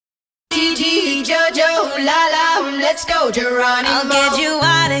la la, let's go, Geronimo. I'll get you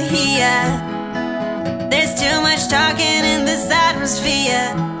out of here. There's too much talking in this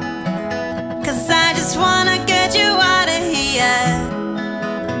atmosphere. 'Cause I just wanna get you out of here.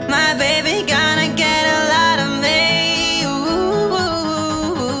 My baby gonna get a lot of me.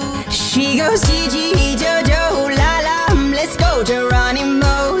 Ooh. She goes Gigi, Jojo, la la, let's go,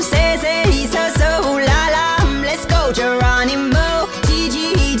 Geronimo. Say, so, so, la la, let's go, Geronimo.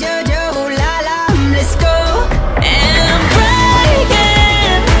 Gigi, Jojo, la la, let's go. And I'm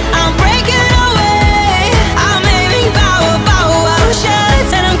breaking away. I'm aiming bow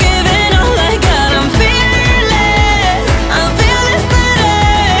shots, and I'm giving all I got. I'm fearless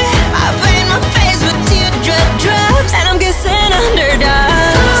today. I paint my face with teardrop drops, and I'm kissing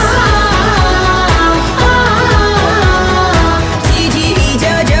underdogs. Gigi,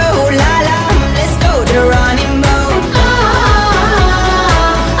 Jojo, la la, let's go, Geronimo.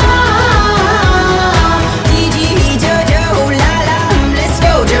 Gigi, Jojo, la la, let's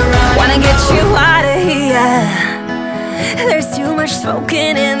go, Geronimo. Wanna get you out of here. There's too much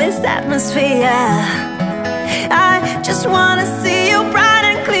smoking in this atmosphere. I just wanna see you bright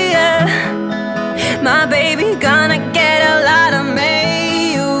and clear. My baby gonna get a lot of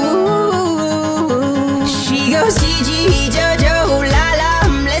me. Ooh. She goes Gigi, Jojo, la la,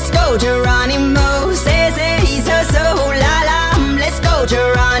 let's go, Geronimo. Say, so, so, la la, let's go,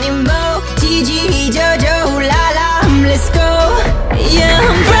 Geronimo. Gigi, Jojo, la la, let's go. Yeah,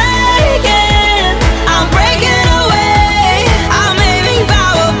 I'm breaking away. I'm aiming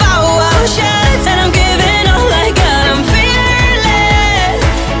bow shots, and I'm giving all I got. I'm fearless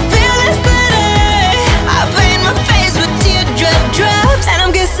today. I paint my face with teardrop drops, and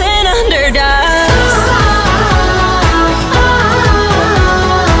I'm kissing underdogs.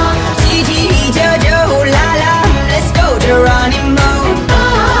 Gigi, Jojo, la la, let's go, Geronimo.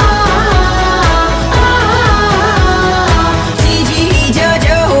 Gigi,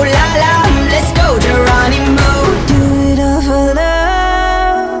 Jojo, la la, let's go, Geronimo. Do it all for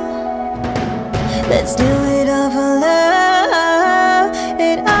love. Let's do it all for love.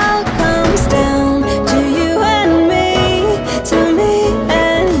 It all comes down to you and me, to me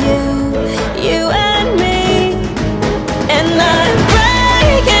and you, you and me. And I'm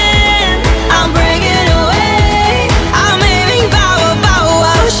breaking away. I'm aiming bow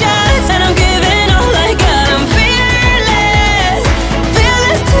shots, and I'm giving all I got. I'm fearless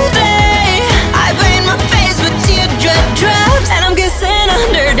today. I paint my face with teardrop drops, and I'm kissing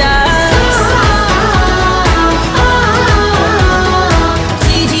underdogs.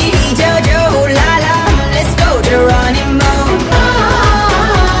 Gigi, Jojo, la la, let's go, Geronimo.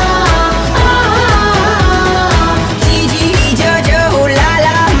 Gigi, Jojo, la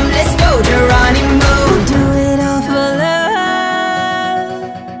la, let's go, Geronimo. Do it all for love.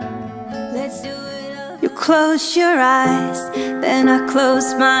 Let's do it all. You close your eyes, then I close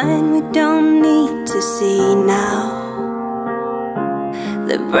mine. We don't need to see now.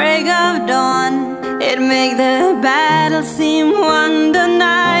 The break of dawn, it make the battle seem won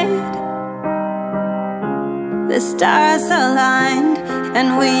tonight. The stars aligned,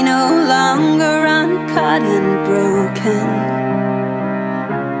 and we no longer uncut and broken.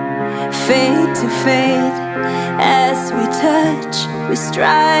 Fade to fade, as we touch, we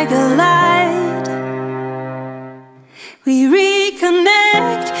strike a light. We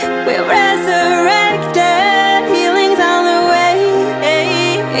reconnect, we're resurrected, healing's on the way.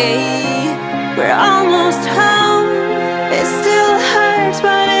 We're almost home, it still hurts,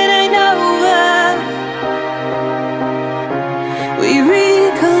 but it ain't over. We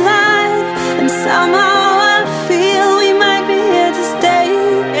recollide, and somehow I feel we might be here to stay.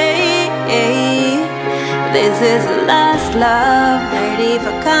 This is the last love, ready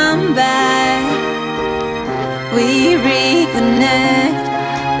for comeback. We reconnect.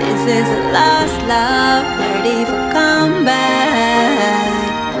 This is the last love, ready for comeback.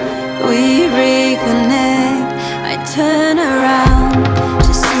 We reconnect. I turn around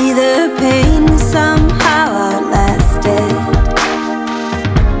to see the pain we somehow outlasted.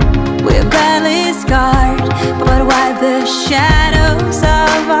 We're badly scarred, but wipe the shadows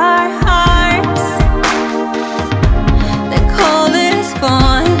of our hearts. The cold is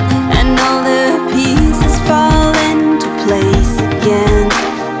gone, and all the pieces fall into place again.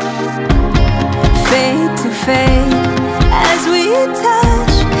 Fade to fade, as we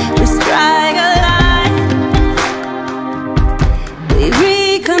touch, we strike a line. We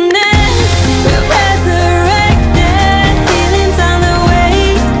reconnect, we're resurrected, healing's on the way.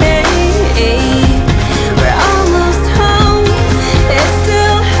 We're almost home, it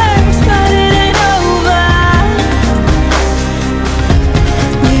still hurts, but it ain't over.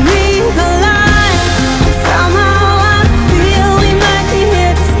 We recollide,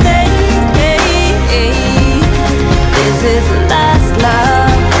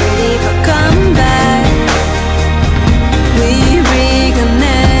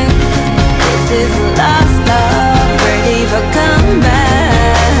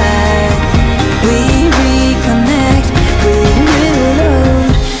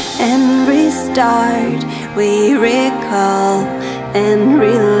 and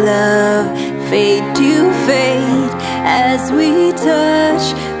real love fade to fade. As we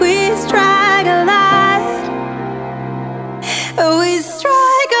touch, we strike.